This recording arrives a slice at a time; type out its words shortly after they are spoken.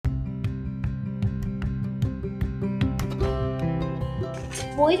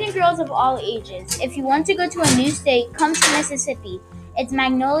Boys and girls of all ages, if you want to go to a new state, come to Mississippi. It's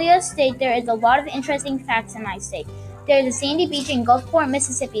Magnolia State. There is a lot of interesting facts in my state. There is a sandy beach in Gulfport,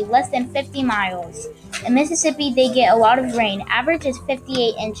 Mississippi, less than 50 miles. In Mississippi, they get a lot of rain. Average is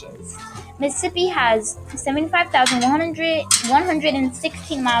 58 inches. Mississippi has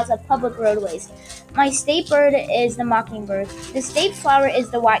 75,116 miles of public roadways. My state bird is the mockingbird. The state flower is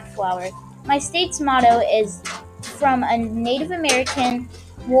the white flower. My state's motto is from a Native American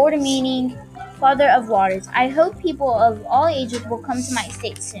word meaning Father of Waters. I hope people of all ages will come to my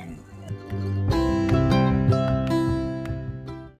state soon.